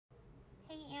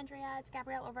Andrea. It's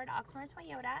Gabrielle over at Oxmoor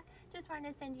Toyota. Just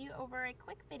wanted to send you over a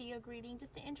quick video greeting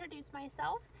just to introduce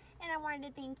myself, and I wanted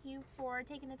to thank you for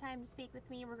taking the time to speak with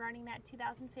me regarding that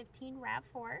 2015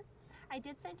 RAV4. I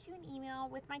did send you an email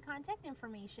with my contact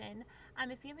information.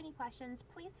 If you have any questions,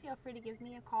 please feel free to give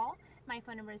me a call. My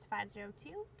phone number is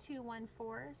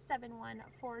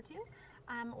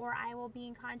 502-214-7142, or I will be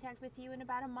in contact with you in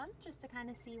about a month just to kind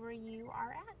of see where you are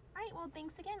at. All right, well,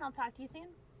 thanks again. I'll talk to you soon.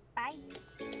 Bye.